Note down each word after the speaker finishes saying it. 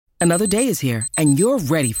Another day is here, and you're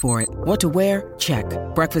ready for it. What to wear? Check.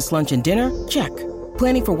 Breakfast, lunch, and dinner? Check.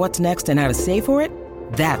 Planning for what's next and how to save for it?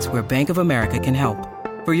 That's where Bank of America can help.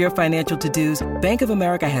 For your financial to-dos, Bank of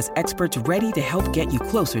America has experts ready to help get you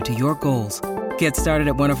closer to your goals. Get started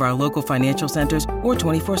at one of our local financial centers or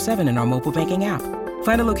 24/7 in our mobile banking app.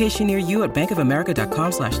 Find a location near you at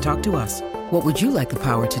bankofamerica.com/talktous. What would you like the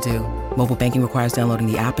power to do? Mobile banking requires downloading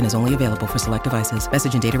the app and is only available for select devices.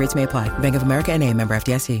 Message and data rates may apply. Bank of America N.A., member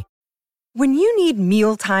FDIC. When you need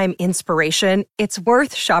mealtime inspiration, it's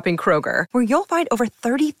worth shopping Kroger, where you'll find over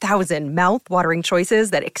 30,000 mouth-watering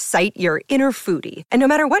choices that excite your inner foodie. And no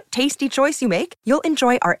matter what tasty choice you make, you'll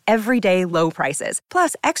enjoy our everyday low prices,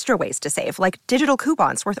 plus extra ways to save, like digital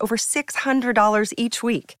coupons worth over $600 each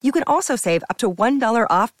week. You can also save up to $1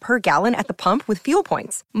 off per gallon at the pump with fuel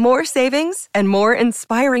points. More savings and more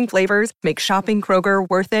inspiring flavors make shopping Kroger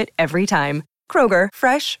worth it every time. Kroger,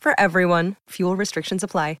 fresh for everyone. Fuel restrictions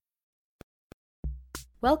apply.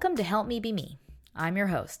 Welcome to Help Me Be Me. I'm your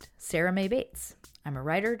host, Sarah Mae Bates. I'm a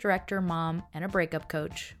writer, director, mom, and a breakup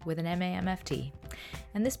coach with an MAMFT.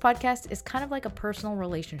 And this podcast is kind of like a personal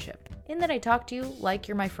relationship in that I talk to you like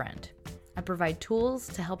you're my friend. I provide tools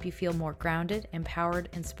to help you feel more grounded, empowered,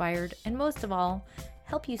 inspired, and most of all,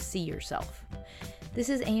 help you see yourself. This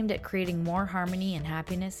is aimed at creating more harmony and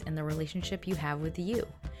happiness in the relationship you have with you,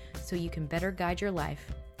 so you can better guide your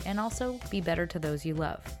life and also be better to those you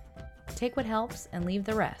love. Take what helps and leave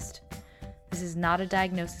the rest. This is not a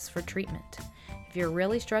diagnosis for treatment. If you're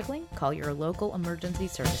really struggling, call your local emergency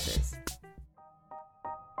services.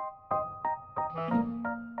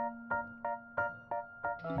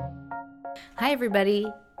 Hi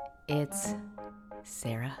everybody, it's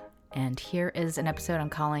Sarah, and here is an episode I'm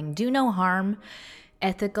calling Do No Harm,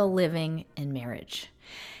 Ethical Living in Marriage.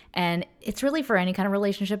 And it's really for any kind of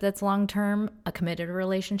relationship that's long-term, a committed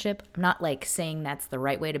relationship. I'm not like saying that's the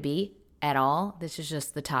right way to be at all. This is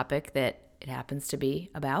just the topic that it happens to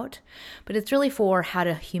be about. But it's really for how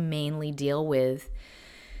to humanely deal with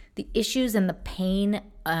the issues and the pain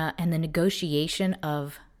and the negotiation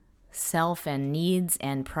of self and needs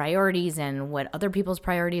and priorities and what other people's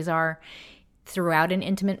priorities are throughout an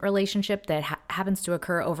intimate relationship that happens to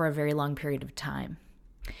occur over a very long period of time.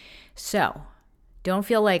 So don't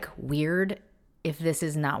feel like weird if this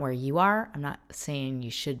is not where you are. I'm not saying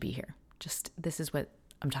you should be here. Just this is what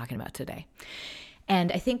I'm talking about today.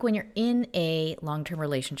 And I think when you're in a long-term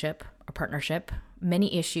relationship or partnership,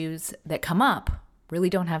 many issues that come up really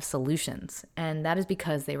don't have solutions. And that is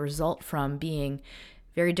because they result from being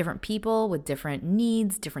very different people with different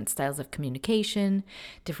needs, different styles of communication,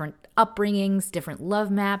 different upbringings, different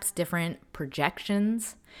love maps, different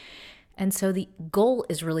projections. And so the goal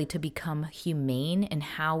is really to become humane in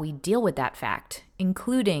how we deal with that fact,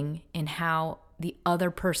 including in how the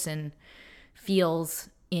other person feels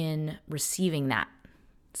in receiving that.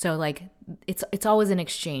 So like it's always an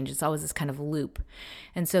exchange. It's always this kind of loop.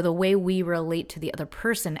 And so the way we relate to the other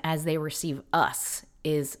person as they receive us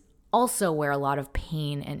is also where a lot of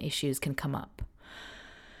pain and issues can come up.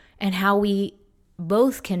 And how we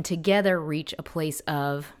both can together reach a place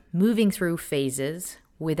of moving through phases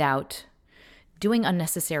without doing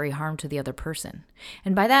unnecessary harm to the other person.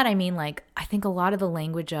 And by that, I mean, like, I think a lot of the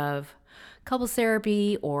language of couples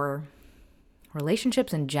therapy or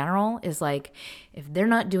relationships in general is like, if they're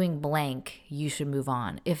not doing blank, you should move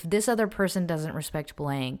on. If this other person doesn't respect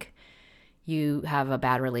blank, you have a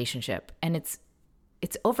bad relationship. And it's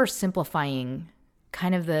oversimplifying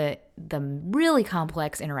kind of the really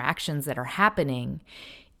complex interactions that are happening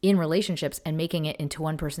in relationships and making it into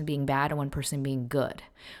one person being bad and one person being good,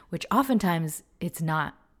 which oftentimes it's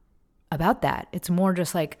not about that. It's more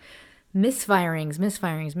just like misfirings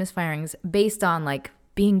based on like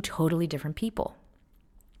being totally different people.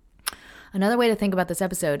 Another way to think about this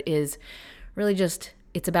episode is really just,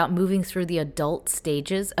 it's about moving through the adult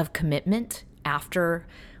stages of commitment after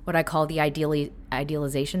what I call the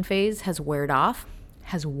idealization phase has weared off,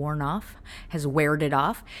 which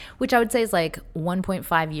I would say is like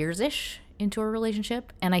 1.5 years-ish into a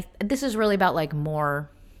relationship. And this is really about like much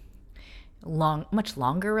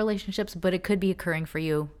longer relationships, but it could be occurring for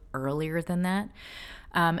you earlier than that.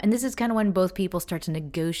 And this is kind of when both people start to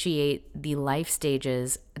negotiate the life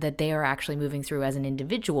stages that they are actually moving through as an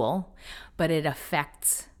individual, but it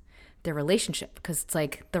affects their relationship, because it's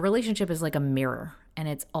like the relationship is like a mirror, and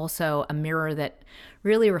it's also a mirror that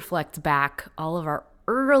really reflects back all of our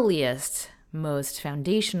earliest, most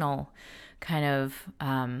foundational kind of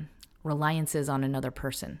reliances on another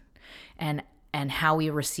person, and how we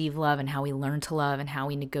receive love and how we learn to love and how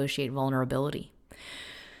we negotiate vulnerability.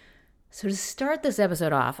 So to start this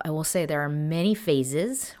episode off, I will say there are many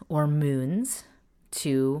phases or moons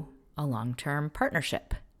to a long-term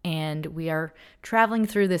partnership. And we are traveling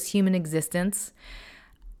through this human existence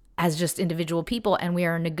as just individual people, and we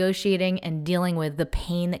are negotiating and dealing with the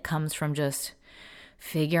pain that comes from just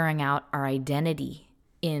figuring out our identity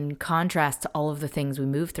in contrast to all of the things we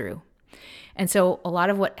move through. And so a lot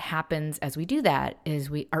of what happens as we do that is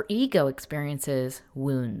our ego experiences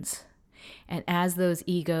wounds. And as those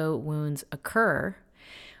ego wounds occur,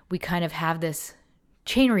 we kind of have this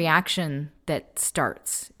chain reaction that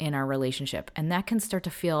starts in our relationship. And that can start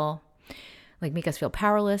to make us feel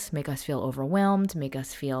powerless, make us feel overwhelmed, make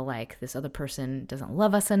us feel like this other person doesn't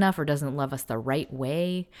love us enough or doesn't love us the right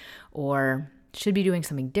way or should be doing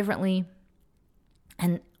something differently.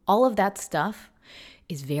 And all of that stuff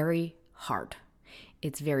is very hard.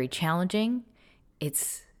 It's very challenging.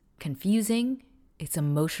 It's confusing. It's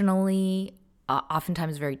emotionally,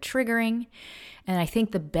 oftentimes very triggering. And I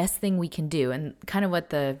think the best thing we can do, and kind of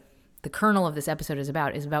what the kernel of this episode is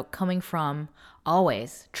about coming from,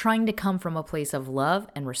 always trying to come from a place of love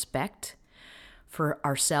and respect for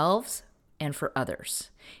ourselves and for others.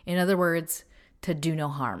 In other words, to do no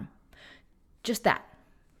harm. Just that.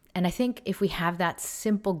 And I think if we have that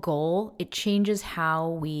simple goal, it changes how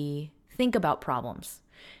we think about problems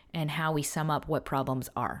and how we sum up what problems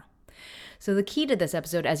are. So the key to this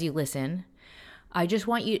episode, as you listen, I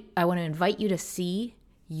want to invite you to see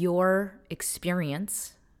your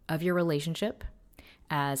experience of your relationship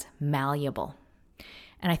as malleable.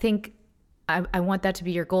 And I think I want that to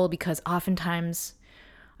be your goal, because oftentimes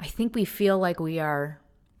I think we feel like we are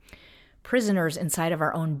prisoners inside of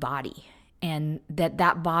our own body, and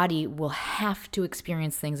that body will have to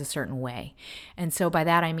experience things a certain way. And so by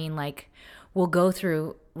that I mean, like, we'll go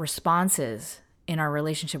through responses in our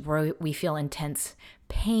relationship where we feel intense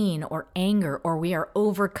pain or anger, or we are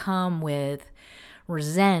overcome with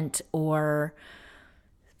resent or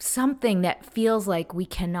something that feels like we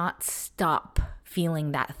cannot stop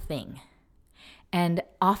feeling that thing. And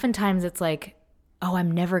oftentimes it's like, oh,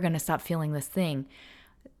 I'm never going to stop feeling this thing.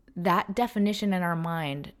 That definition in our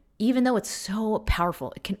mind, even though it's so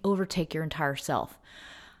powerful, it can overtake your entire self.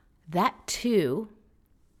 That too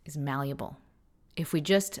is malleable.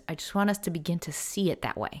 I just want us to begin to see it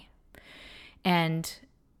that way. And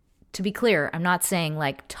to be clear, I'm not saying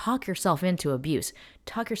like talk yourself into abuse,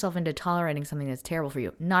 talk yourself into tolerating something that's terrible for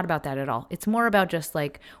you. Not about that at all. It's more about just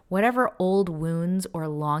like whatever old wounds or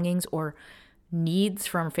longings or needs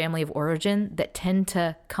from family of origin that tend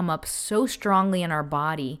to come up so strongly in our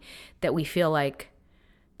body that we feel like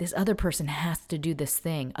this other person has to do this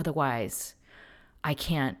thing, otherwise I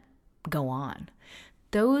can't go on.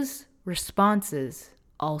 Those responses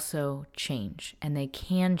also change, and they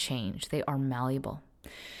can change. They are malleable.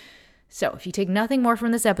 So if you take nothing more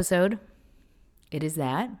from this episode, it is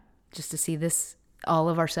that, just to see this, all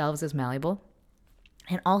of ourselves as malleable.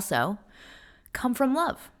 And also, come from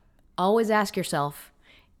love. Always ask yourself,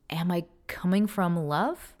 am I coming from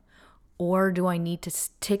love? Or do I need to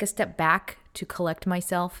take a step back to collect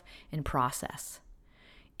myself and process?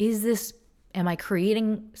 Am I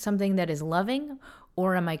creating something that is loving,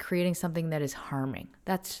 or am I creating something that is harming?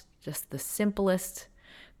 That's just the simplest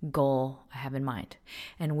goal I have in mind.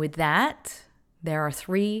 And with that, there are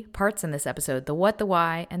 3 parts in this episode: the what, the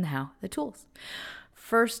why, and the how, the tools.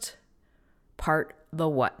 First part, the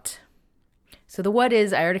what. So the what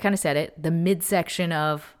is, I already kind of said it, the midsection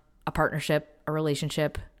of a partnership, a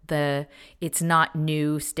relationship, the it's not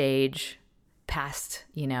new stage past,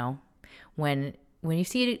 when you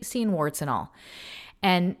see it, seeing warts and all.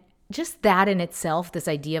 And just that in itself, this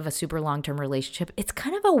idea of a super long-term relationship, it's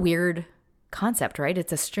kind of a weird concept, right?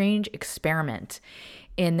 It's a strange experiment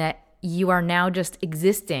in that you are now just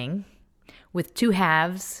existing with 2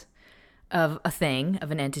 halves of a thing,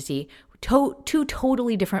 of an entity, 2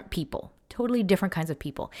 totally different people, totally different kinds of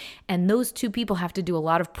people. And those 2 people have to do a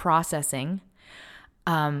lot of processing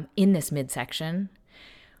in this midsection,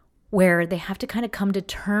 where they have to kind of come to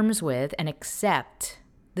terms with and accept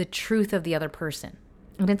the truth of the other person.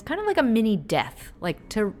 And it's kind of like a mini death, like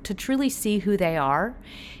to truly see who they are,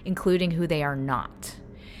 including who they are not.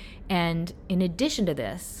 And in addition to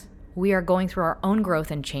this, we are going through our own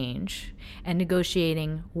growth and change and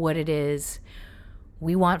negotiating what it is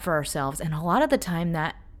we want for ourselves. And a lot of the time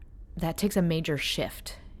that takes a major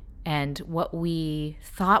shift. And what we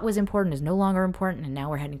thought was important is no longer important, and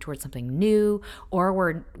now we're heading towards something new, or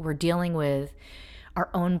we're dealing with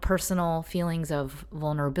our own personal feelings of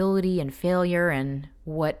vulnerability and failure and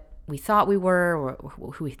what we thought we were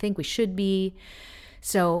or who we think we should be.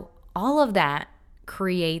 So all of that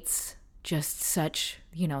creates just such,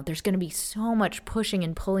 there's going to be so much pushing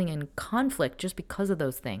and pulling and conflict just because of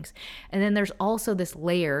those things. And then there's also this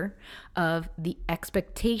layer of the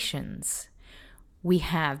expectations we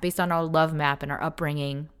have based on our love map and our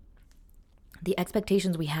upbringing, the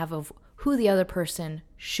expectations we have of who the other person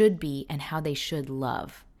should be and how they should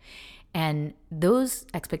love. And those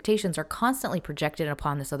expectations are constantly projected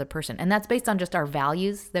upon this other person. And that's based on just our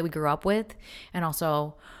values that we grew up with, and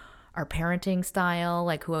also our parenting style,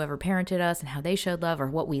 like whoever parented us and how they showed love, or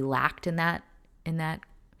what we lacked in that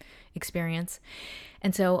experience.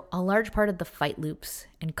 And so a large part of the fight loops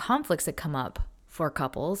and conflicts that come up for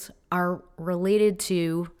couples are related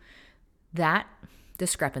to that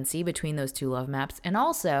discrepancy between those two love maps, and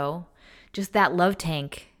also just that love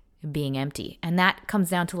tank being empty. And that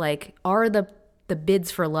comes down to like, are the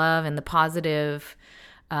bids for love and the positive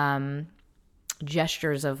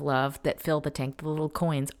gestures of love that fill the tank, the little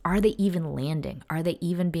coins, are they even landing? Are they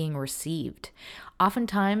even being received?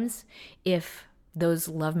 Oftentimes, if those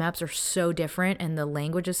love maps are so different and the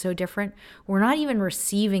language is so different, we're not even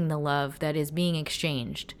receiving the love that is being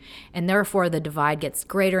exchanged. And therefore, the divide gets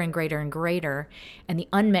greater and greater and greater, and the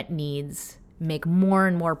unmet needs make more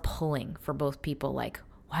and more pulling for both people. Like,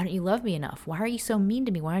 why don't you love me enough? Why are you so mean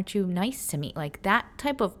to me? Why aren't you nice to me? Like, that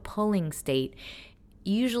type of pulling state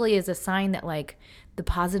usually is a sign that like the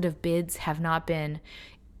positive bids have not been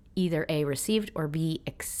either A, received, or B,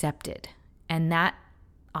 accepted. And that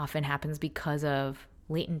often happens because of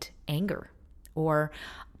latent anger, or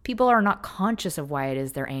people are not conscious of why it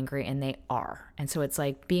is they're angry, and they are. And so it's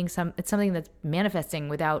like it's something that's manifesting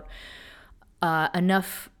without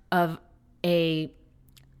enough of an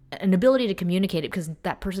ability to communicate it, because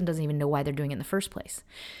that person doesn't even know why they're doing it in the first place.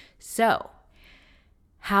 So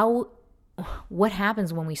what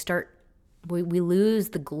happens when we lose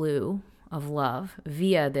the glue of love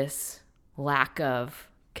via this lack of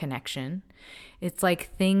connection? It's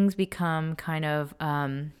like things become kind of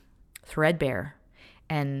threadbare,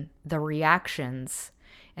 and the reactions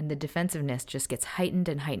and the defensiveness just gets heightened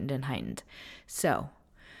and heightened and heightened. So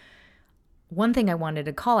one thing I wanted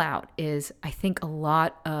to call out is I think a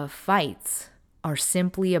lot of fights are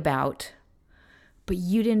simply about, but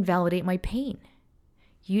you didn't validate my pain.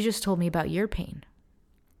 You just told me about your pain.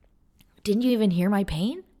 Didn't you even hear my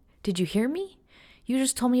pain? Did you hear me? You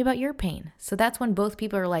just told me about your pain. So that's when both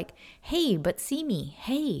people are like, hey, but see me.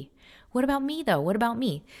 Hey, what about me though? What about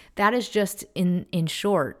me? That is just in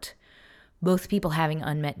short, both people having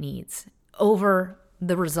unmet needs over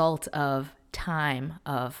the result of time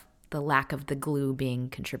of the lack of the glue being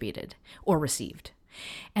contributed or received.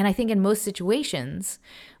 And I think in most situations,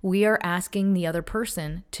 we are asking the other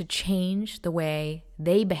person to change the way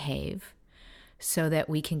they behave so that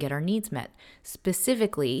we can get our needs met.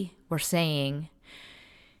 Specifically, we're saying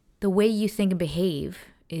the way you think and behave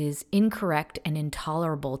is incorrect and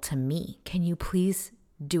intolerable to me. Can you please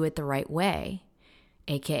do it the right way,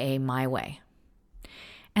 aka my way?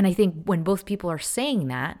 And I think when both people are saying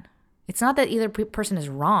that, it's not that either person is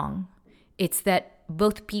wrong. It's that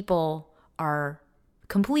both people are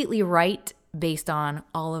completely right based on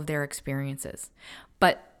all of their experiences.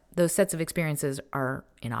 But those sets of experiences are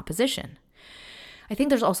in opposition. I think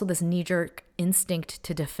there's also this knee-jerk instinct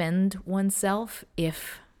to defend oneself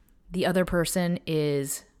if the other person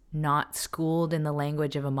is not schooled in the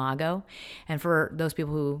language of imago. And for those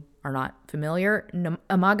people who are not familiar,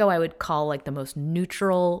 imago I would call like the most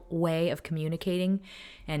neutral way of communicating.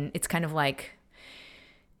 And it's kind of like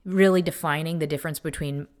really defining the difference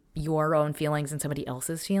between your own feelings and somebody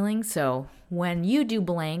else's feelings. So when you do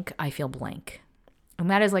blank, I feel blank. And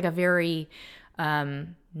that is like a very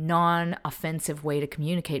non-offensive way to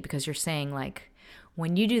communicate, because you're saying like,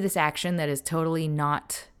 when you do this action that is totally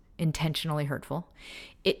not intentionally hurtful,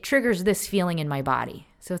 it triggers this feeling in my body.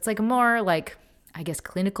 So it's like a more like, I guess,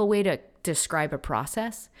 clinical way to describe a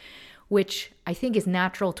process, which I think is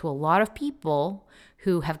natural to a lot of people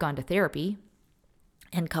who have gone to therapy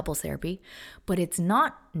and couples therapy, but it's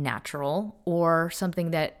not natural or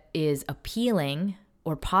something that is appealing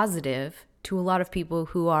or positive to a lot of people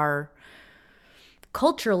who are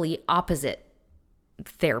culturally opposite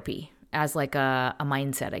therapy as like a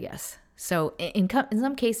mindset, I guess. So in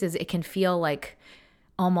some cases, it can feel like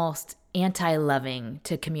almost anti-loving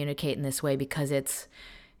to communicate in this way, because it's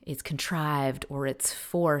contrived, or it's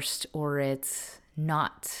forced, or it's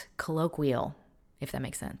not colloquial, if that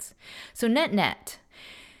makes sense. So net,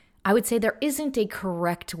 I would say there isn't a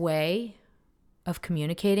correct way of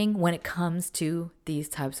communicating when it comes to these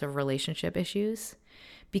types of relationship issues,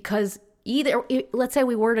 because let's say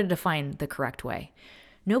we were to define the correct way,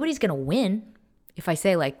 nobody's going to win if I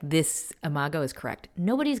say like this imago is correct,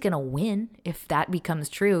 nobody's going to win if that becomes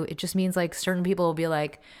true. It just means like certain people will be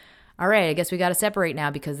like, all right, I guess we got to separate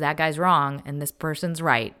now because that guy's wrong and this person's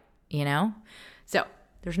right, you know? So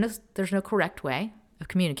there's no correct way of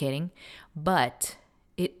communicating, but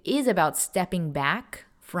it is about stepping back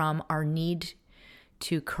from our need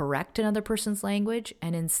to correct another person's language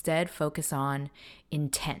and instead focus on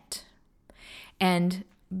intent. And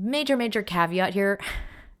major caveat here,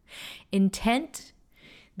 intent,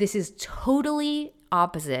 this is totally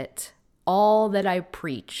opposite all that I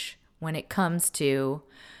preach when it comes to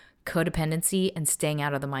codependency and staying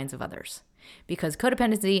out of the minds of others. Because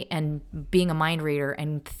codependency and being a mind reader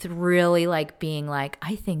and really like being like,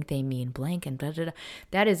 I think they mean blank and blah, blah, blah,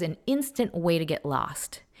 that is an instant way to get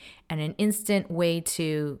lost and an instant way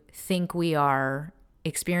to think we are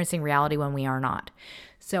experiencing reality when we are not.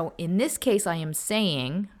 So in this case, I am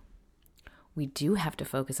saying we do have to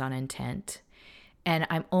focus on intent. And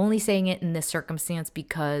I'm only saying it in this circumstance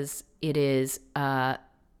because it is, I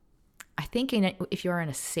think if you're in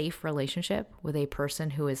a safe relationship with a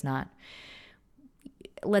person who is not,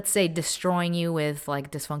 let's say, destroying you with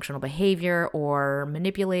like dysfunctional behavior or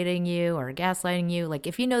manipulating you or gaslighting you, like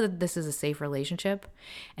if you know that this is a safe relationship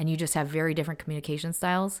and you just have very different communication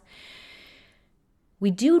styles,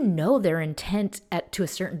 we do know their intent to a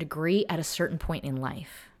certain degree at a certain point in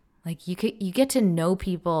life. Like you get to know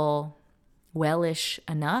people wellish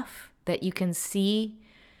enough that you can see,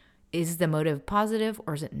 is the motive positive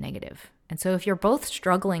or is it negative? And so if you're both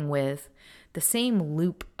struggling with the same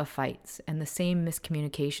loop of fights and the same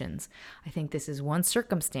miscommunications, I think this is one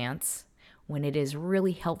circumstance when it is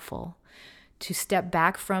really helpful to step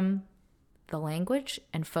back from the language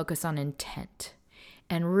and focus on intent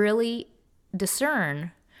and really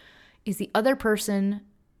discern, is the other person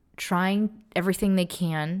trying everything they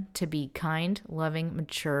can to be kind, loving,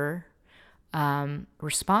 mature,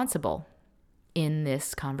 responsible in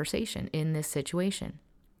this conversation, in this situation.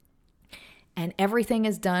 And everything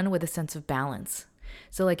is done with a sense of balance.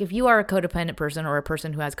 So like if you are a codependent person or a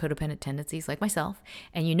person who has codependent tendencies like myself,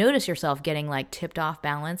 and you notice yourself getting like tipped off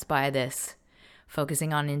balance by this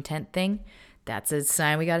focusing on intent thing, that's a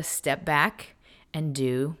sign we got to step back and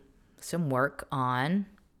do some work on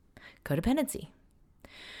codependency.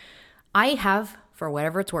 I have, for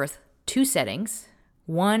whatever it's worth, 2 settings.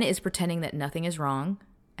 One is pretending that nothing is wrong,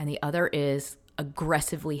 and the other is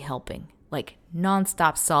aggressively helping, like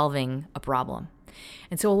nonstop solving a problem.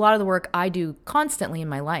 And so a lot of the work I do constantly in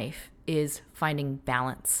my life is finding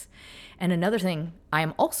balance. And another thing I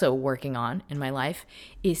am also working on in my life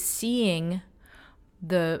is seeing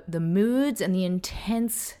the moods and the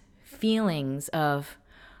intense feelings of,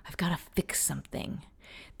 I've got to fix something.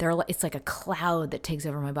 It's like a cloud that takes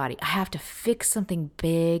over my body. I have to fix something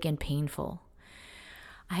big and painful.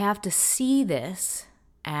 I have to see this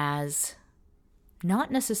as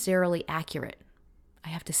not necessarily accurate. I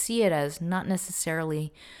have to see it as not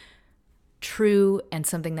necessarily true and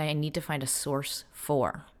something that I need to find a source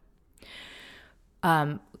for.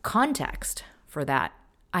 Context for that.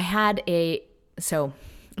 So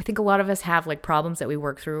I think a lot of us have like problems that we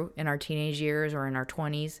work through in our teenage years or in our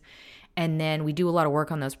 20s. And then we do a lot of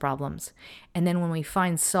work on those problems. And then when we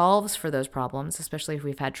find solves for those problems, especially if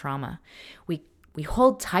we've had trauma, we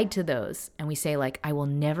hold tight to those and we say like, I will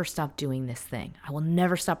never stop doing this thing. I will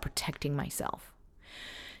never stop protecting myself. ...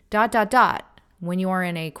 When you are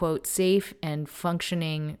in a, quote, safe and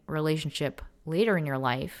functioning relationship later in your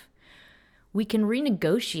life, we can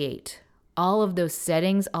renegotiate all of those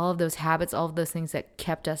settings, all of those habits, all of those things that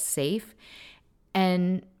kept us safe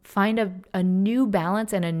and find a new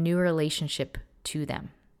balance and a new relationship to them.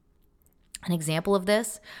 An example of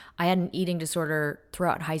this, I had an eating disorder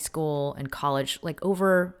throughout high school and college, like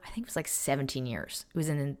over, I think it was like 17 years.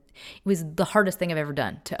 It was the hardest thing I've ever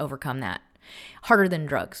done to overcome that. Harder than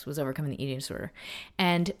drugs was overcoming the eating disorder.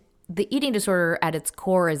 And the eating disorder at its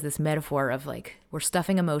core is this metaphor of like, we're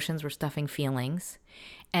stuffing emotions, we're stuffing feelings.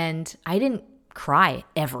 And I didn't cry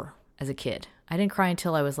ever as a kid. I didn't cry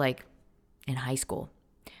until I was like in high school.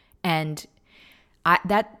 And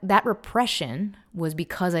that repression was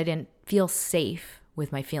because I didn't feel safe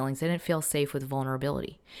with my feelings. I didn't feel safe with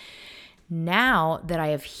vulnerability. Now that I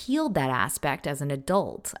have healed that aspect as an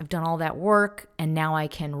adult, I've done all that work, and now I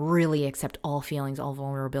can really accept all feelings, all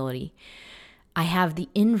vulnerability. I have the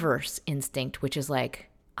inverse instinct, which is like,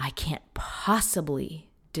 I can't possibly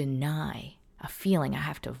deny a feeling. I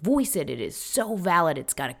have to voice it. It is so valid.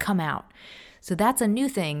 It's got to come out. So that's a new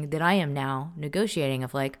thing that I am now negotiating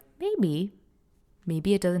of like, maybe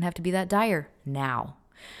it doesn't have to be that dire now.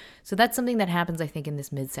 So that's something that happens, I think, in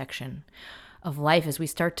this midsection of life as we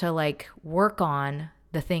start to like work on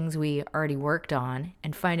the things we already worked on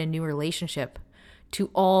and find a new relationship to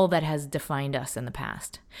all that has defined us in the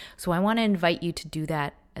past. So I want to invite you to do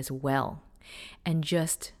that as well and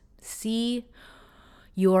just see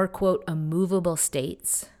your quote immovable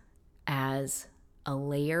states as a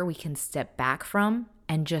layer we can step back from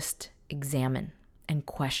and just examine and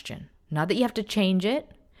question. Not that you have to change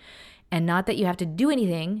it and not that you have to do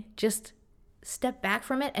anything, just step back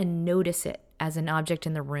from it and notice it as an object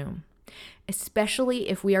in the room, especially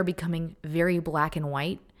if we are becoming very black and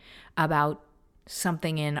white about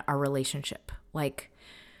something in our relationship. Like,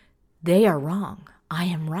 they are wrong, I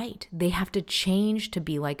am right. They have to change to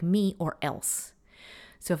be like me or else.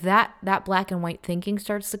 So if that black and white thinking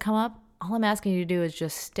starts to come up, all I'm asking you to do is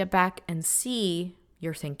just step back and see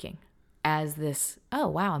your thinking as this, oh,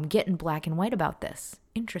 wow, I'm getting black and white about this.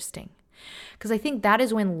 Interesting. Because I think that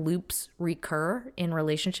is when loops recur in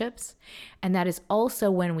relationships. And that is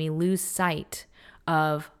also when we lose sight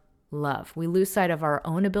of love. We lose sight of our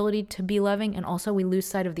own ability to be loving. And also we lose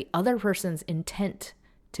sight of the other person's intent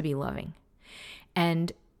to be loving.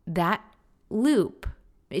 And that loop,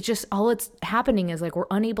 it's just all it's happening is like we're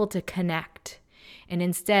unable to connect. And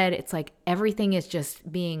instead, it's like everything is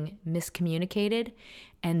just being miscommunicated.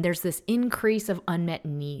 And there's this increase of unmet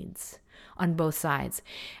needs on both sides.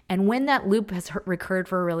 And when that loop has recurred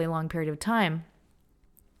for a really long period of time,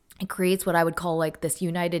 it creates what I would call like this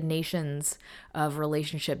United Nations of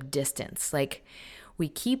relationship distance. Like we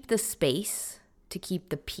keep the space to keep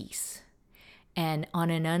the peace. And on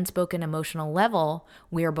an unspoken emotional level,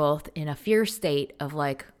 we are both in a fear state of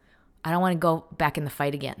like, I don't want to go back in the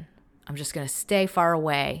fight again. I'm just going to stay far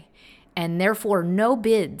away. And therefore, no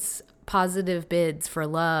bids, positive bids for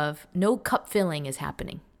love, no cup filling is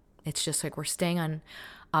happening. It's just like we're staying on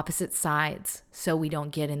opposite sides so we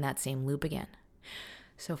don't get in that same loop again.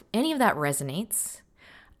 So if any of that resonates,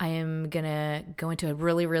 I am going to go into a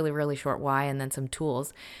really, really, really short why and then some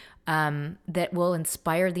tools that will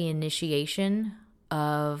inspire the initiation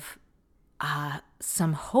of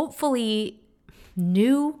some hopefully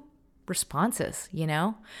new responses, you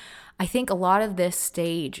know? I think a lot of this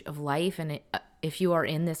stage of life, and if you are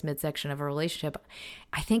in this midsection of a relationship,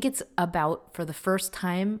 I think it's about, for the first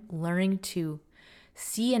time, learning to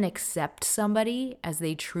see and accept somebody as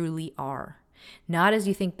they truly are, not as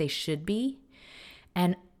you think they should be,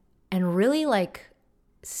 and really like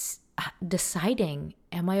deciding,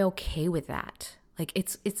 am I okay with that? Like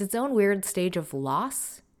it's its own weird stage of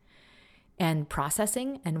loss and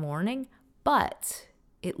processing and mourning, but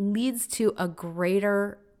it leads to a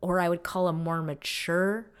greater, or I would call a more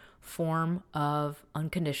mature form of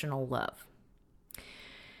unconditional love.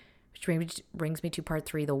 Which brings me to part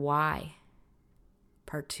 3, the why.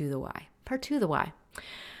 Part 2, the why. Part 2, the why.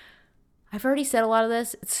 I've already said a lot of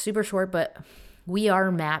this. It's super short, but we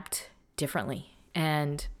are mapped differently.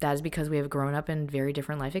 And that is because we have grown up in very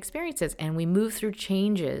different life experiences and we move through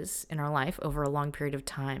changes in our life over a long period of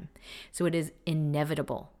time. So it is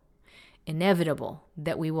inevitable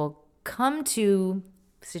that we will come to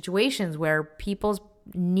situations where people's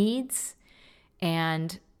needs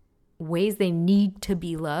and ways they need to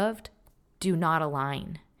be loved do not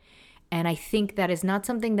align. And I think that is not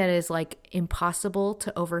something that is like impossible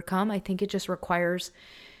to overcome. I think it just requires,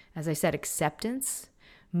 as I said, acceptance,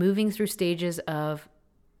 moving through stages of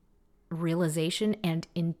realization and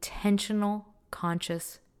intentional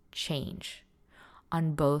conscious change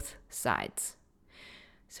on both sides.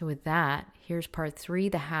 So with that, here's part 3,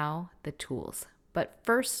 the how, the tools. But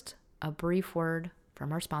first, a brief word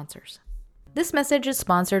from our sponsors. This message is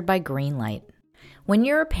sponsored by Greenlight. When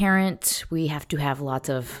you're a parent, we have to have lots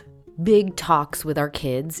of big talks with our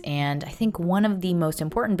kids, and I think one of the most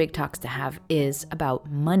important big talks to have is about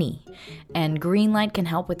money, and Greenlight can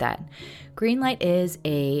help with that. Greenlight is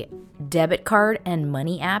a debit card and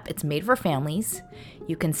money app. It's made for families.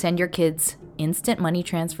 You can send your kids instant money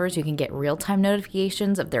transfers. You can get real-time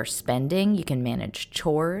notifications of their spending. You can manage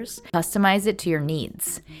chores, customize it to your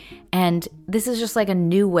needs. And this is just like a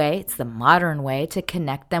new way, it's the modern way to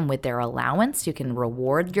connect them with their allowance. You can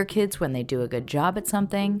reward your kids when they do a good job at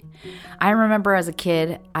something. I remember as a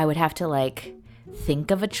kid, I would have to like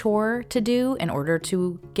think of a chore to do in order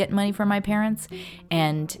to get money from my parents.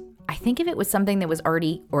 And I think if it was something that was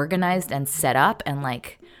already organized and set up and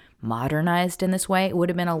like modernized in this way, it would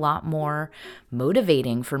have been a lot more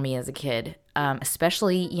motivating for me as a kid,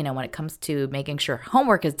 especially, when it comes to making sure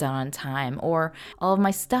homework is done on time or all of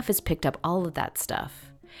my stuff is picked up, all of that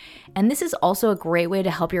stuff. And this is also a great way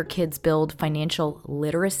to help your kids build financial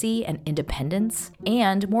literacy and independence.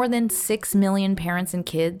 And more than 6 million parents and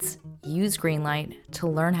kids use Greenlight to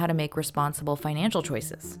learn how to make responsible financial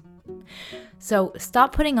choices. So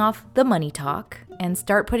stop putting off the money talk and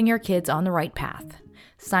start putting your kids on the right path.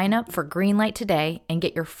 Sign up for Greenlight today and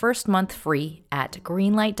get your first month free at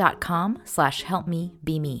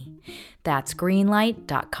greenlight.com/helpmebeme. That's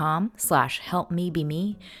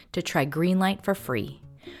greenlight.com/helpmebeme to try Greenlight for free.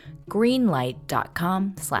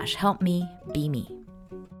 greenlight.com/helpmebeme.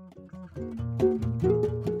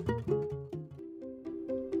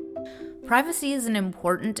 Privacy is an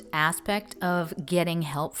important aspect of getting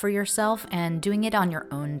help for yourself and doing it on your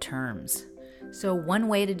own terms. So one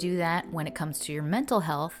way to do that when it comes to your mental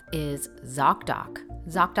health is ZocDoc.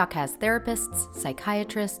 ZocDoc has therapists,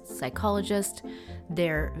 psychiatrists, psychologists,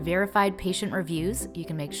 their verified patient reviews. You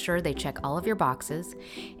can make sure they check all of your boxes.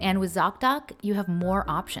 And with ZocDoc, you have more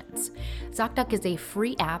options. ZocDoc is a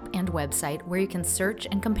free app and website where you can search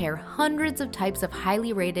and compare hundreds of types of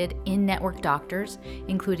highly rated in-network doctors,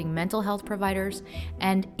 including mental health providers,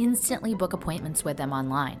 and instantly book appointments with them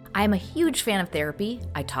online. I am a huge fan of therapy.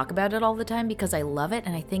 I talk about it all the time because I love it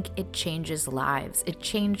and I think it changes lives. It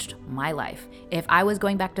changed my life. If I was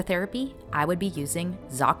going back to therapy, I would be using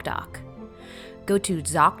ZocDoc. Go to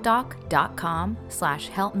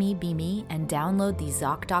ZocDoc.com/helpmebeme and download the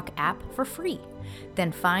ZocDoc app for free.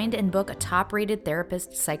 Then find and book a top-rated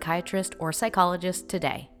therapist, psychiatrist, or psychologist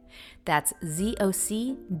today. That's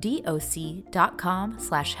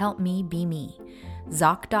ZocDoc.com/helpmebeme.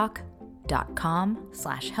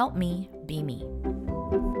 ZocDoc.com/helpmebeme.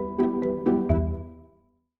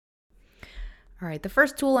 All right, the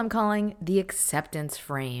first tool I'm calling the acceptance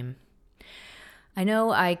frame. I know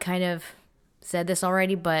I kind of said this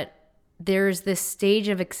already, but there's this stage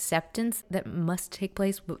of acceptance that must take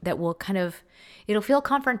place that will it'll feel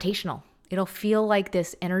confrontational. It'll feel like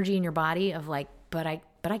this energy in your body of like, but I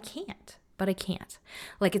can't.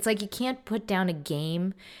 Like, it's like you can't put down a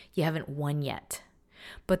game you haven't won yet.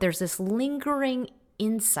 But there's this lingering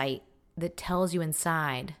insight that tells you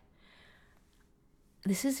inside,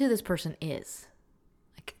 this is who this person is.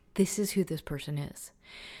 Like, this is who this person is.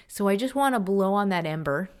 So I just want to blow on that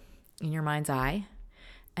ember in your mind's eye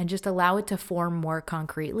and just allow it to form more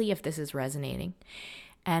concretely if this is resonating.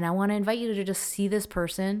 And I want to invite you to just see this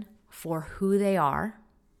person for who they are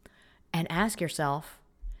and ask yourself,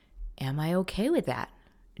 am I okay with that?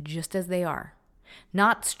 Just as they are.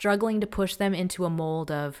 Not struggling to push them into a mold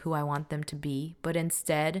of who I want them to be, but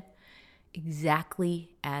instead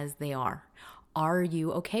exactly as they are. Are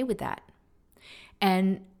you okay with that?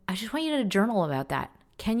 And I just want you to journal about that.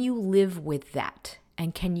 Can you live with that?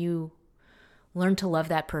 And can you learn to love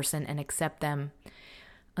that person and accept them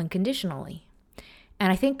unconditionally?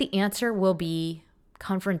 And I think the answer will be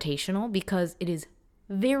confrontational because it is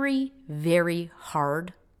very, very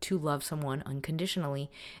hard to love someone unconditionally.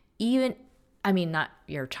 Not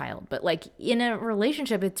your child, but like in a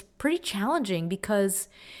relationship, it's pretty challenging because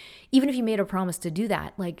even if you made a promise to do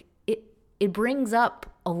that, like it brings up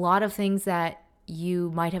a lot of things that you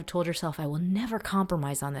might have told yourself, I will never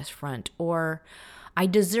compromise on this front, or I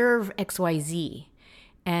deserve XYZ.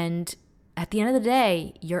 And at the end of the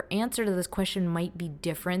day, your answer to this question might be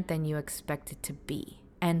different than you expect it to be.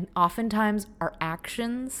 And oftentimes our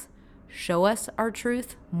actions show us our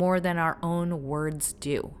truth more than our own words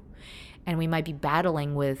do. And we might be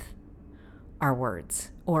battling with our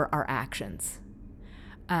words or our actions.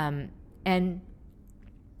 And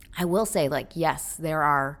I will say, yes, there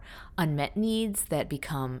are unmet needs that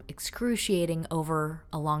become excruciating over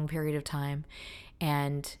a long period of time.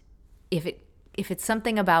 And if it's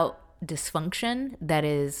something about dysfunction that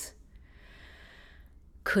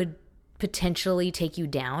could potentially take you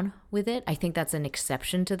down with it, I think that's an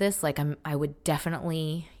exception to this. I would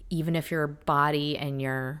definitely, even if your body and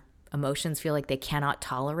your emotions feel like they cannot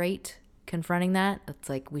tolerate confronting that, it's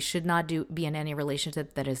like we should not be in any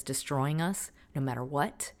relationship that is destroying us, no matter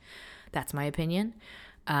what. That's my opinion.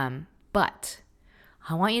 But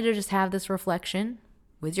I want you to just have this reflection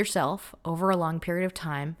with yourself over a long period of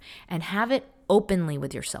time and have it openly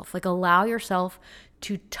with yourself. Allow yourself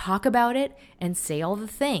to talk about it and say all the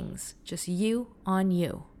things, just you on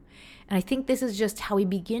you. And I think this is just how we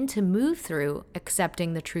begin to move through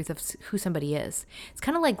accepting the truth of who somebody is. It's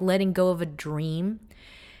kind of like letting go of a dream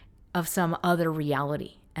of some other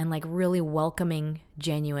reality and really welcoming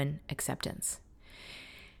genuine acceptance.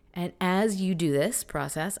 And as you do this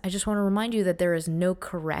process, I just want to remind you that there is no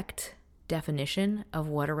correct definition of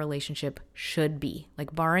what a relationship should be.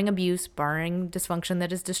 Barring abuse, barring dysfunction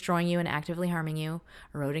that is destroying you and actively harming you,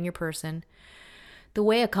 eroding your person, the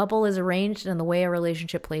way a couple is arranged and the way a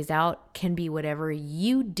relationship plays out can be whatever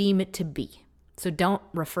you deem it to be. So don't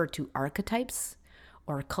refer to archetypes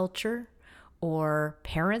or culture or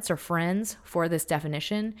parents or friends for this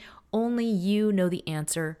definition. Only you know the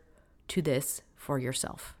answer to this for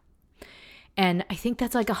yourself. And I think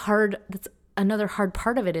that's that's another hard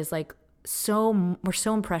part of it is like, we're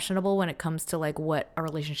so impressionable when it comes to like what a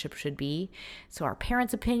relationship should be. So our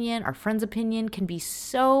parents' opinion, our friends' opinion can be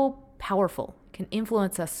so powerful, can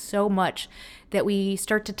influence us so much that we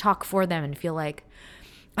start to talk for them and feel like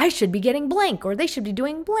I should be getting blank or they should be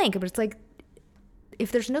doing blank. But it's like,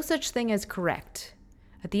 if there's no such thing as correct,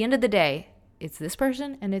 at the end of the day, it's this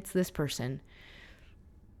person and it's this person.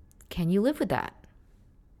 Can you live with that?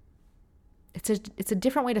 It's a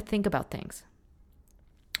different way to think about things.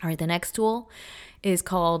 All right, the next tool is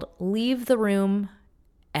called leave the room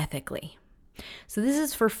ethically. So this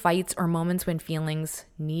is for fights or moments when feelings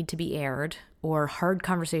need to be aired or hard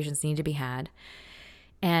conversations need to be had.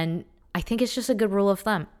 And I think it's just a good rule of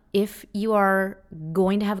thumb. If you are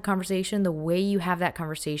going to have a conversation, the way you have that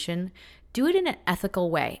conversation, do it in an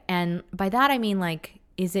ethical way. And by that, I mean, like,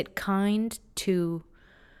 is it kind to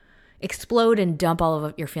explode and dump all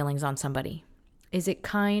of your feelings on somebody? Is it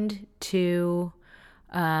kind to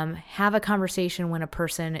have a conversation when a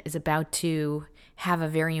person is about to have a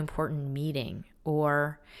very important meeting?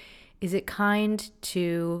 Or is it kind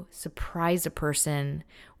to surprise a person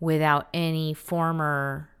without any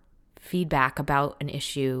former feedback about an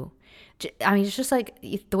issue? I mean, it's just like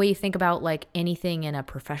the way you think about like anything in a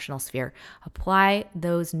professional sphere. Apply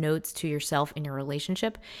those notes to yourself in your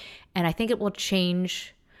relationship, and I think it will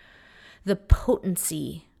change the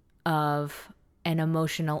potency of an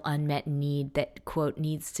emotional unmet need that, quote,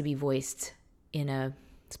 needs to be voiced in a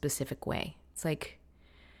specific way. It's like,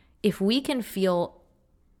 if we can feel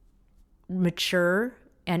mature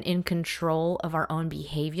and in control of our own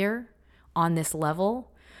behavior on this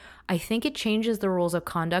level, I think it changes the rules of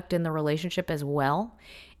conduct in the relationship as well.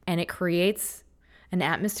 And it creates an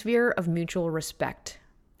atmosphere of mutual respect.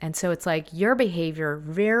 And so it's like your behavior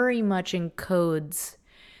very much encodes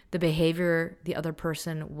the behavior the other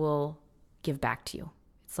person will give back to you.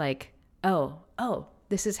 It's like, oh,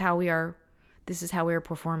 this is how we are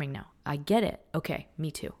performing now. I get it. Okay, me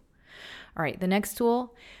too. All right, the next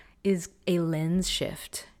tool is a lens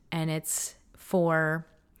shift, and it's for,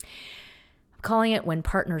 I'm calling it when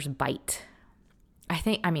partners bite. I've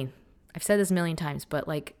said this a million times, but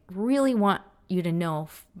like, really want you to know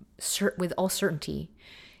with all certainty,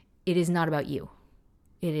 it is not about you.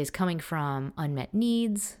 It is coming from unmet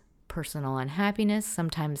needs, personal unhappiness,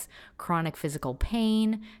 sometimes chronic physical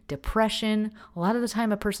pain, depression. A lot of the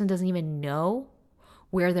time, a person doesn't even know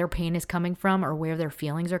where their pain is coming from or where their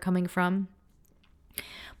feelings are coming from.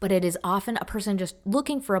 But it is often a person just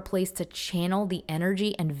looking for a place to channel the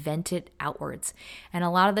energy and vent it outwards. And a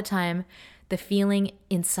lot of the time, the feeling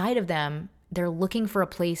inside of them, they're looking for a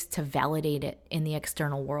place to validate it in the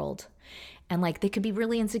external world. And like, they could be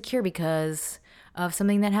really insecure because of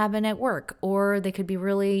something that happened at work, or they could be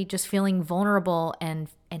really just feeling vulnerable and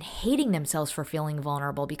hating themselves for feeling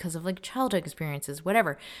vulnerable because of like childhood experiences,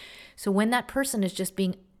 whatever. So when that person is just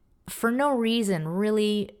being, for no reason,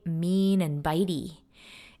 really mean and bitey,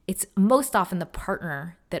 it's most often the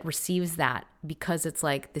partner that receives that, because it's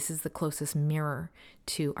like, this is the closest mirror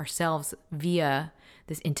to ourselves via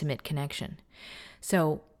this intimate connection.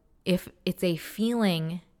 So if it's a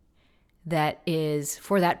feeling that is,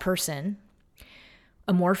 for that person,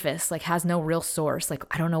 amorphous, like has no real source, like,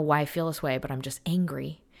 I don't know why I feel this way, but I'm just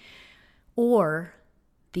angry, or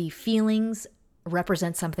the feelings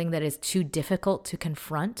represent something that is too difficult to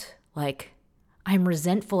confront, like, I'm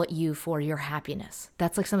resentful at you for your happiness.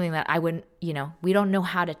 That's like something that I wouldn't, we don't know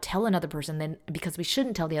how to tell another person, then, because we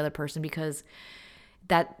shouldn't tell the other person, because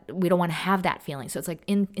that we don't want to have that feeling. So it's like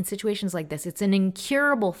in situations like this, it's an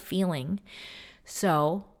incurable feeling.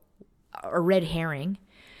 So, a red herring.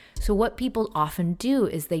 So what people often do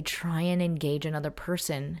is they try and engage another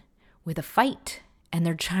person with a fight, and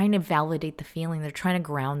they're trying to validate the feeling. They're trying to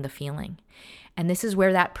ground the feeling. And this is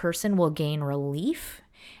where that person will gain relief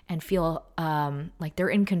and feel like they're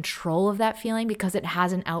in control of that feeling because it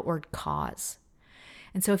has an outward cause.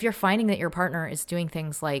 And so if you're finding that your partner is doing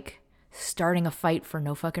things like starting a fight for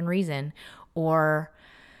no fucking reason, or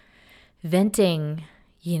venting,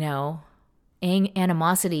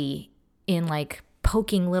 animosity in like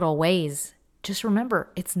poking little ways, just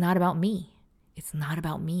remember, it's not about me. It's not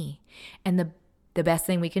about me. And the best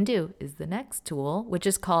thing we can do is the next tool, which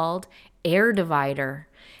is called air divider.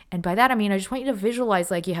 And by that, I mean, I just want you to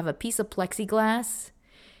visualize like you have a piece of plexiglass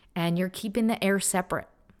and you're keeping the air separate.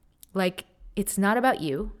 Like, it's not about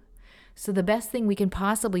you. So the best thing we can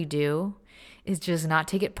possibly do is just not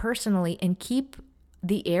take it personally and keep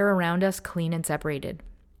the air around us clean and separated.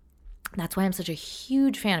 That's why I'm such a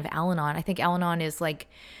huge fan of Al-Anon. I think Al-Anon is like,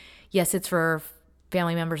 yes, it's for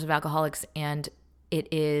family members of alcoholics, and it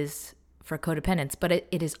is for codependence, but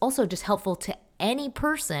it is also just helpful to any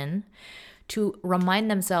person to remind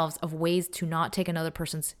themselves of ways to not take another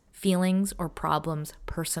person's feelings or problems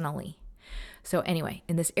personally. So anyway,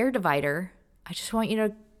 in this air divider, I just want you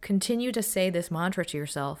to continue to say this mantra to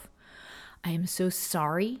yourself. I am so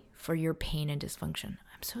sorry for your pain and dysfunction.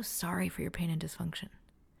 I'm so sorry for your pain and dysfunction.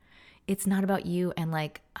 It's not about you and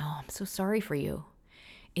like, oh, I'm so sorry for you.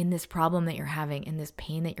 In this problem that you're having, in this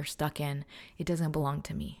pain that you're stuck in, it doesn't belong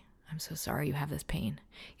to me. I'm so sorry you have this pain.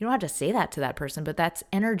 You don't have to say that to that person, but that's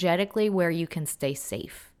energetically where you can stay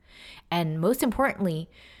safe. And most importantly,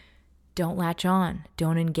 don't latch on,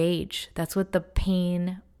 don't engage. That's what the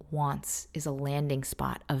pain wants, is a landing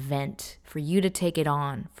spot, a vent for you to take it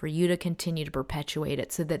on, for you to continue to perpetuate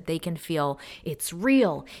it so that they can feel it's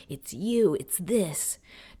real, it's you, it's this.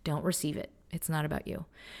 Don't receive it. It's not about you.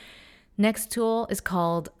 Next tool is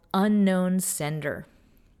called unknown sender.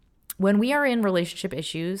 When we are in relationship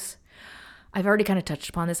issues, I've already kind of touched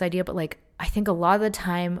upon this idea, but like I think a lot of the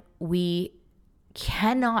time we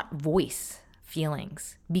cannot voice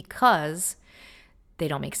feelings because they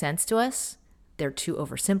don't make sense to us. They're too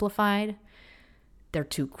oversimplified. They're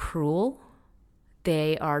too cruel.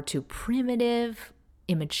 They are too primitive,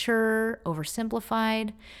 immature,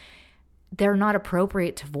 oversimplified. They're not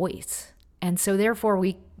appropriate to voice. And so therefore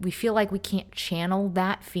we feel like we can't channel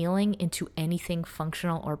that feeling into anything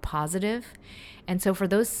functional or positive. And so for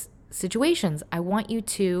those situations, I want you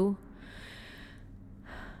to,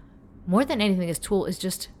 more than anything, this tool is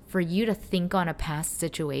just for you to think on a past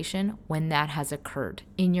situation when that has occurred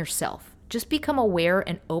in yourself. Just become aware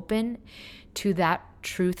and open to that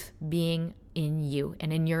truth being in you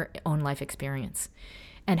and in your own life experience,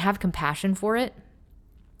 and have compassion for it.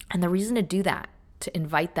 And the reason to do that, to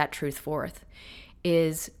invite that truth forth,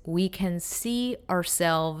 is we can see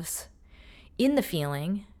ourselves in the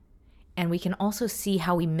feeling, and we can also see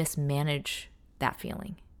how we mismanage that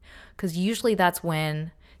feeling. Because usually that's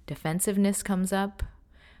when defensiveness comes up.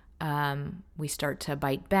 We start to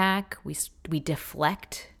bite back. We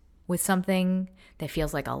deflect with something that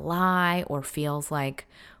feels like a lie or feels like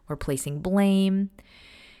we're placing blame.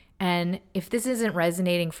 And if this isn't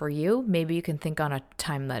resonating for you, maybe you can think on a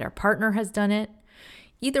time that our partner has done it.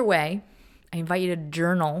 Either way, I invite you to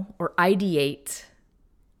journal or ideate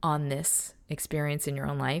on this experience in your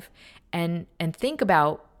own life and think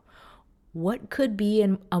about what could be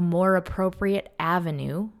a more appropriate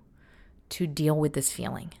avenue to deal with this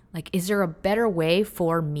feeling. Like, is there a better way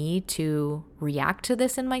for me to react to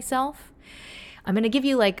this in myself? I'm going to give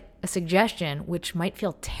you like a suggestion, which might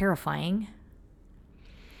feel terrifying.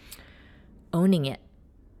 Owning it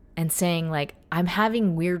and saying like, I'm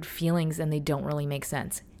having weird feelings and they don't really make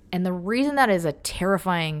sense. And the reason that is a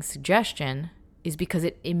terrifying suggestion is because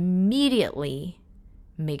it immediately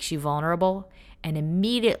makes you vulnerable and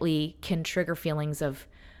immediately can trigger feelings of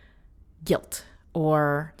guilt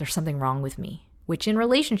or there's something wrong with me, which in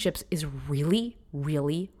relationships is really,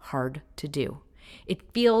 really hard to do.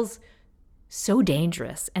 It feels so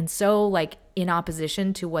dangerous and so like in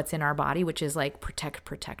opposition to what's in our body, which is like protect,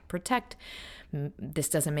 protect, protect. This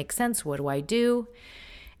doesn't make sense. What do I do?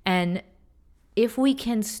 And if we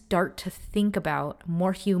can start to think about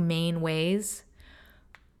more humane ways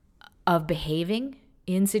of behaving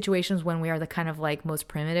in situations when we are the kind of like most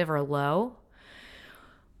primitive or low,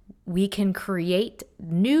 we can create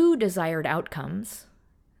new desired outcomes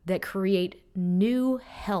that create new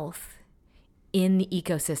health in the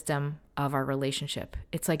ecosystem of our relationship.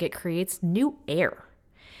 It's like it creates new air.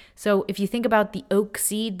 So if you think about the oak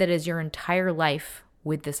seed that is your entire life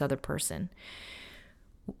with this other person,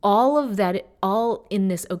 all of that, all in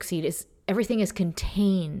this oak seed is, everything is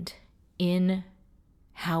contained in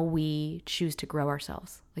how we choose to grow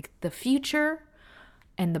ourselves. Like the future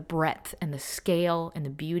and the breadth and the scale and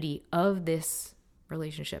the beauty of this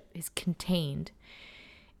relationship is contained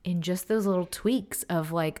in just those little tweaks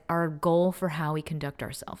of like our goal for how we conduct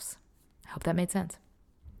ourselves. I hope that made sense.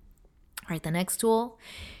 All right, the next tool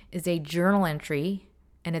is a journal entry,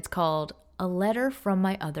 and it's called A Letter from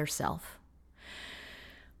My Other Self.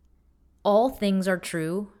 All things are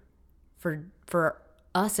true for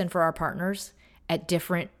us and for our partners at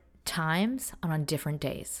different times and on different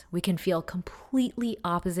days. We can feel completely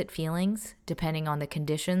opposite feelings depending on the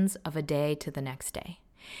conditions of a day to the next day.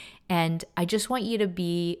 And I just want you to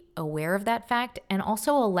be aware of that fact and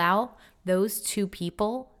also allow those two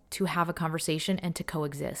people to have a conversation and to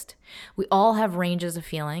coexist. We all have ranges of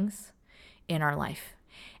feelings in our life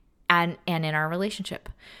and in our relationship.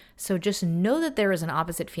 So just know that there is an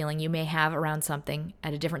opposite feeling you may have around something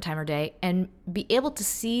at a different time or day, and be able to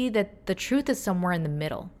see that the truth is somewhere in the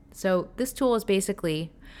middle. So this tool is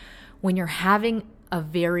basically when you're having a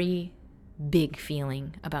very big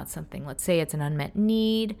feeling about something. Let's say it's an unmet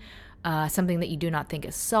need, something that you do not think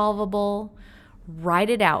is solvable. Write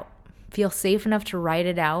it out. Feel safe enough to write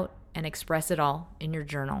it out and express it all in your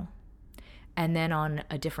journal. And then on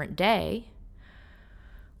a different day,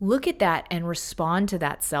 look at that and respond to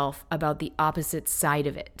that self about the opposite side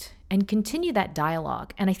of it and continue that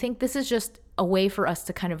dialogue. And I think this is just a way for us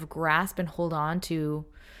to kind of grasp and hold on to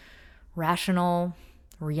rational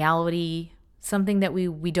reality, something that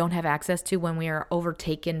we don't have access to when we are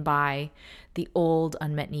overtaken by the old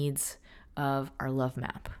unmet needs of our love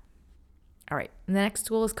map. All right, the next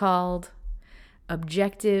tool is called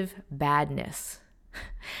objective badness.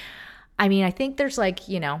 I mean, I think there's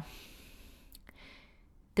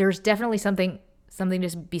there's definitely something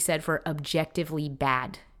to be said for objectively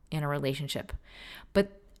bad in a relationship.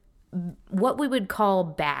 But what we would call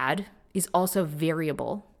bad is also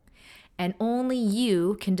variable, and only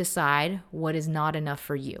you can decide what is not enough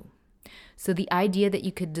for you. So the idea that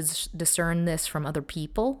you could discern this from other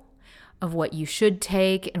people, of what you should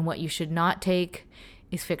take and what you should not take,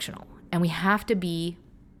 is fictional. And we have to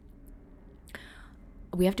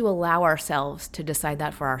allow ourselves to decide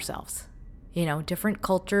that for ourselves. Different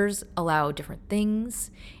cultures allow different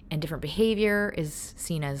things, and different behavior is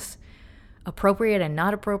seen as appropriate and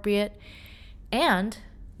not appropriate. And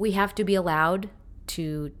we have to be allowed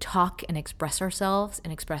to talk and express ourselves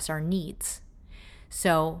and express our needs.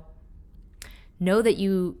 So know that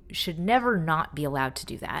you should never not be allowed to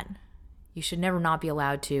do that. You should never not be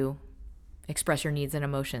allowed to express your needs and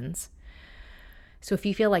emotions. So if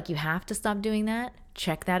you feel like you have to stop doing that,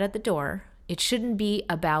 check that at the door. It shouldn't be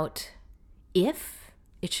about if,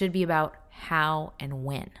 it should be about how and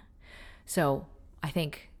when. So I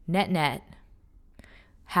think net,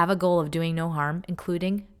 have a goal of doing no harm,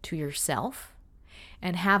 including to yourself,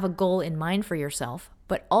 and have a goal in mind for yourself,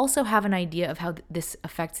 but also have an idea of how this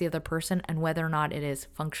affects the other person and whether or not it is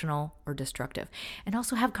functional or destructive. And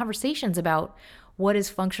also have conversations about what is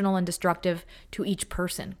functional and destructive to each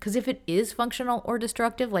person. Because if it is functional or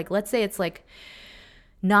destructive, like let's say it's like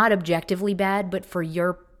not objectively bad, but for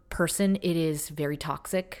your person it is very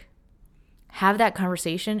toxic, have that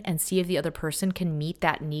conversation and see if the other person can meet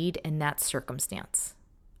that need in that circumstance.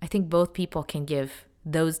 I think both people can give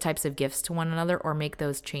those types of gifts to one another or make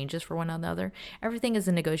those changes for one another. Everything is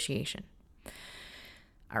a negotiation.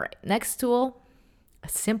 All right, next tool, a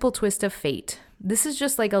simple twist of fate. This is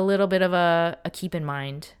just like a little bit of a keep in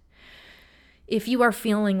mind. If you are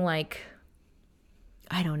feeling like,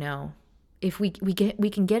 I don't know, if we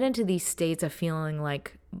can get into these states of feeling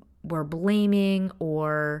like we're blaming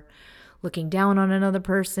or looking down on another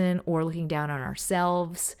person or looking down on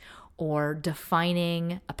ourselves, or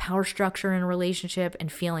defining a power structure in a relationship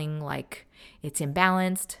and feeling like it's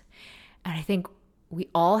imbalanced. And I think we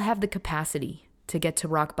all have the capacity to get to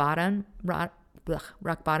rock bottom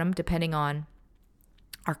depending on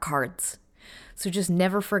our cards. So just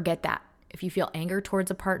never forget that. If you feel anger towards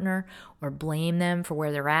a partner or blame them for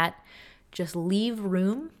where they're at, just leave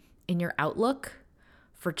room in your outlook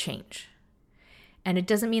for change. And it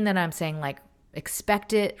doesn't mean that I'm saying like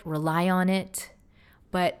expect it, rely on it,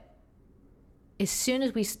 but as soon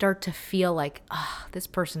as we start to feel like, this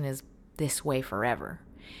person is this way forever,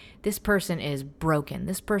 this person is broken,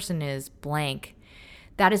 this person is blank,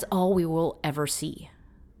 that is all we will ever see.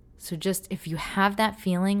 So just if you have that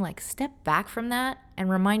feeling, like step back from that and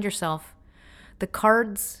remind yourself the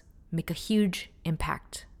cards make a huge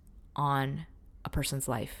impact on a person's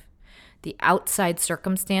life. The outside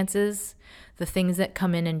circumstances, the things that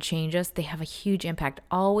come in and change us, they have a huge impact.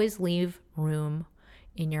 Always leave room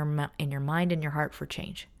in your mind and your heart for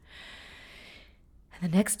change.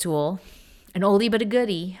 And the next tool, an oldie but a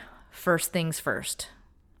goodie, first things first.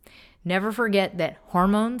 Never forget that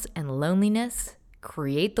hormones and loneliness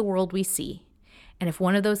create the world we see. And if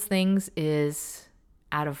one of those things is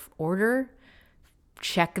out of order,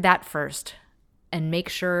 check that first and make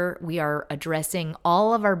sure we are addressing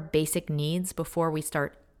all of our basic needs before we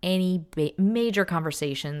start any major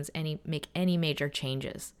conversations, make any major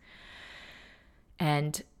changes.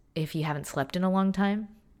 And if you haven't slept in a long time,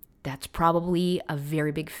 that's probably a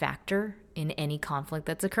very big factor in any conflict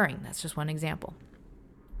that's occurring. That's just one example.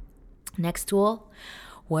 Next tool,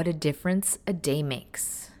 what a difference a day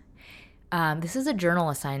makes. This is a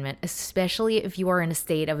journal assignment, especially if you are in a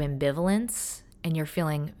state of ambivalence and you're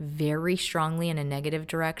feeling very strongly in a negative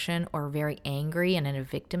direction or very angry and in a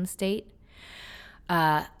victim state.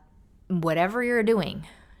 Whatever you're doing,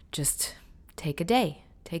 just take a day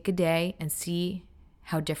and see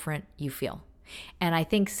how different you feel. And I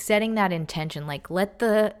think setting that intention, like let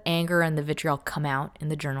the anger and the vitriol come out in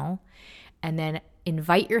the journal and then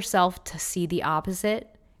invite yourself to see the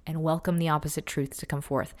opposite and welcome the opposite truths to come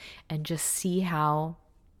forth and just see how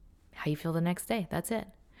you feel the next day. That's it.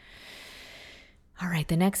 All right,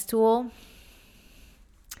 the next tool,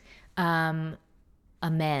 amends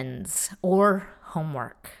or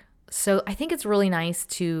homework. So I think it's really nice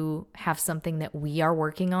to have something that we are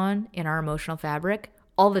working on in our emotional fabric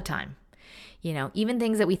all the time. You know, even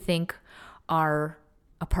things that we think are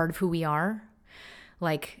a part of who we are.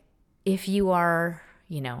 Like if you are,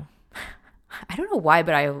 you know, I don't know why,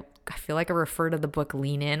 but I feel like I refer to the book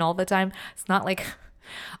Lean In all the time. It's not like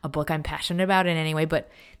a book I'm passionate about in any way, but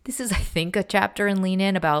this is, I think, a chapter in Lean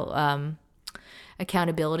In about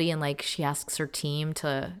accountability, and like she asks her team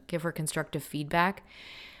to give her constructive feedback.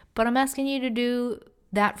 But I'm asking you to do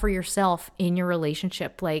that for yourself in your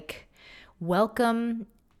relationship. Like, welcome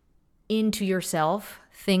into yourself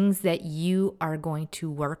things that you are going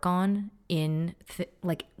to work on in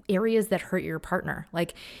like areas that hurt your partner.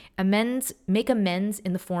 Like make amends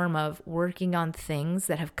in the form of working on things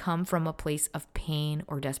that have come from a place of pain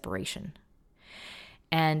or desperation.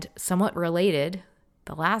 And somewhat related,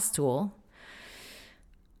 the last tool,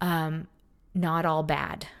 not all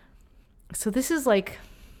bad. So this is like,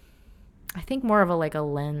 I think more of a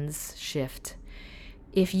lens shift.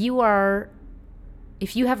 If you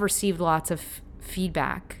have received lots of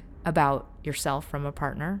feedback about yourself from a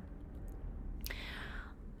partner,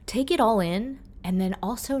 take it all in and then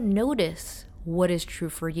also notice what is true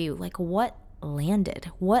for you. Like what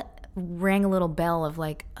landed, what rang a little bell of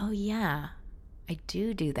like, oh yeah, I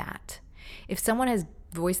do that. If someone has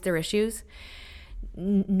voiced their issues,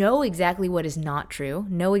 know exactly what is not true,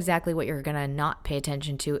 know exactly what you're going to not pay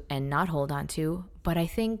attention to and not hold on to. But I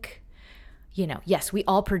think, you know, yes, we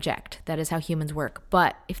all project. That is how humans work.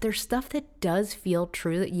 But if there's stuff that does feel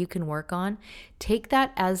true that you can work on, take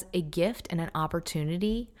that as a gift and an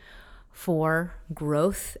opportunity for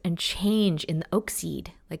growth and change in the oak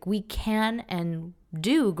seed. Like we can and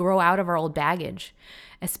do grow out of our old baggage,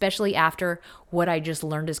 especially after what I just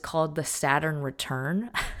learned is called the Saturn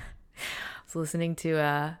return. I was listening to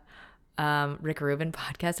a Rick Rubin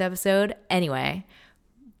podcast episode. Anyway,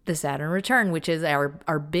 the Saturn return, which is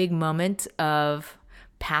our big moment of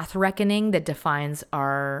path reckoning that defines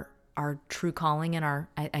our true calling, and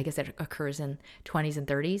I guess it occurs in 20s and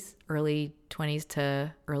 30s, early 20s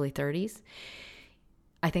to early 30s.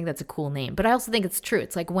 I think that's a cool name, but I also think it's true.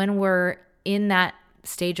 It's like when we're in that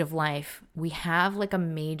stage of life, we have like a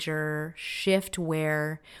major shift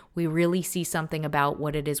where we really see something about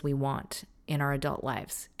what it is we want in our adult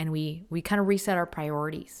lives, and we kind of reset our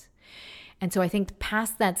priorities. And so I think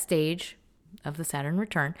past that stage of the Saturn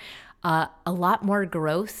return, a lot more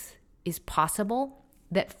growth is possible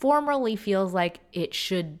that formerly feels like it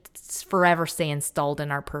should forever stay installed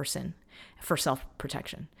in our person for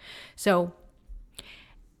self-protection. So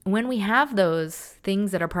when we have those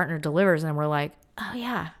things that our partner delivers and we're like, oh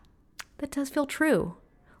yeah, that does feel true.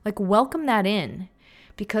 Like welcome that in,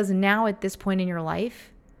 because now at this point in your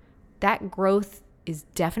life, that growth is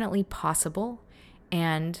definitely possible,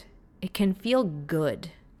 and it can feel good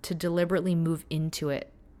to deliberately move into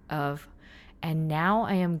it and now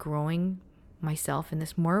I am growing myself in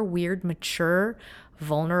this more weird, mature,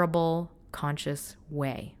 vulnerable, conscious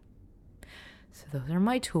way. So those are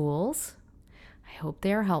my tools. I hope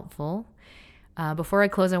they are helpful. Before I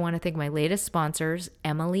close, I want to thank my latest sponsors,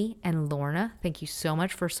 Emily and Lorna. Thank you so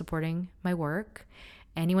much for supporting my work.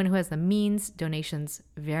 Anyone who has the means, donations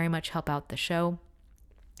very much help out the show.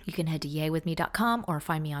 You can head to yaywithme.com or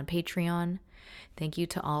find me on Patreon. Thank you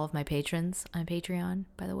to all of my patrons on Patreon,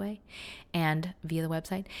 by the way, and via the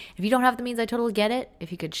website. If you don't have the means, I totally get it.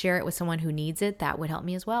 If you could share it with someone who needs it, that would help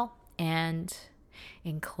me as well. And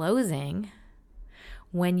in closing,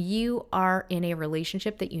 when you are in a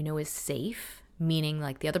relationship that you know is safe, meaning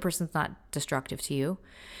like the other person's not destructive to you,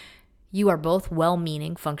 you are both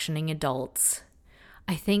well-meaning, functioning adults.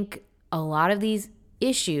 I think a lot of these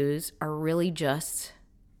issues are really just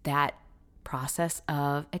that process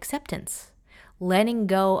of acceptance, letting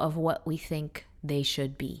go of what we think they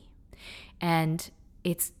should be. And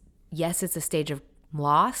it's a stage of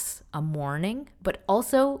loss, a mourning, but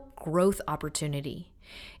also growth opportunity.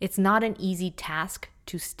 It's not an easy task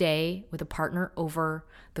to stay with a partner over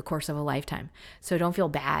the course of a lifetime. So don't feel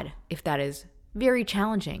bad if that is very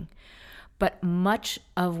challenging. But much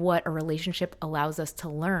of what a relationship allows us to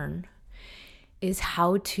learn is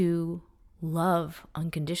how to love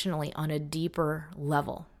unconditionally on a deeper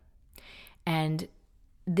level. And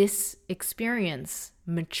this experience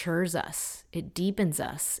matures us, it deepens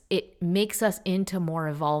us, it makes us into more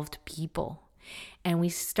evolved people. And we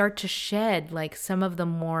start to shed like some of the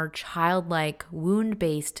more childlike,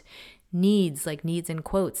 wound-based needs, like needs in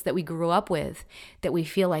quotes, that we grew up with, that we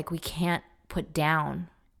feel like we can't put down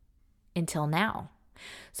until now.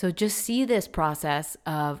 So just see this process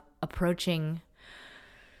of approaching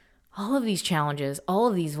all of these challenges, all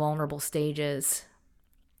of these vulnerable stages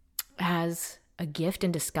as a gift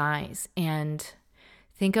in disguise, and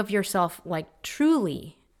think of yourself like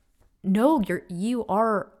truly know you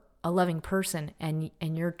are a loving person, and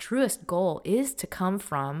your truest goal is to come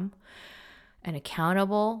from an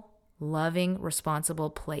accountable, loving, responsible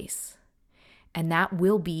place. And that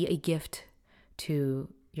will be a gift to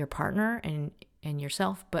your partner and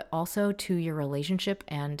yourself, but also to your relationship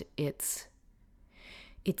and its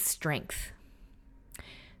strength.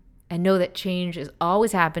 And know that change is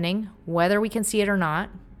always happening, whether we can see it or not.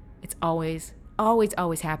 It's always, always,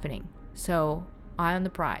 always happening. So, eye on the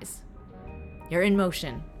prize. You're in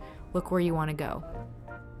motion. Look where you want to go.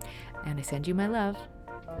 And I send you my love.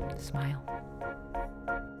 Smile.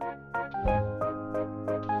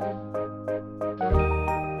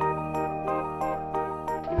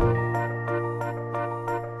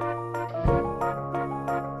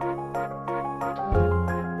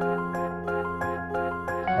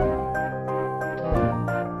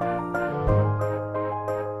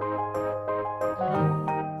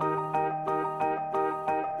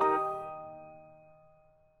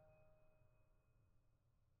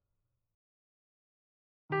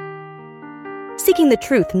 Seeking the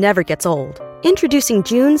truth never gets old. Introducing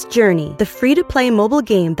June's Journey, the free-to-play mobile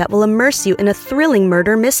game that will immerse you in a thrilling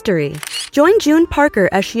murder mystery. Join June Parker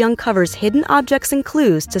as she uncovers hidden objects and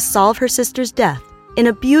clues to solve her sister's death in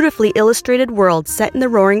a beautifully illustrated world set in the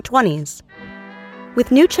Roaring '20s.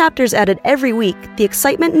 With new chapters added every week, the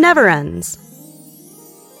excitement never ends.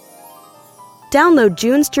 Download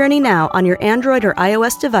June's Journey now on your Android or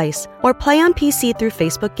iOS device, or play on PC through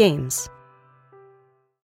Facebook Games.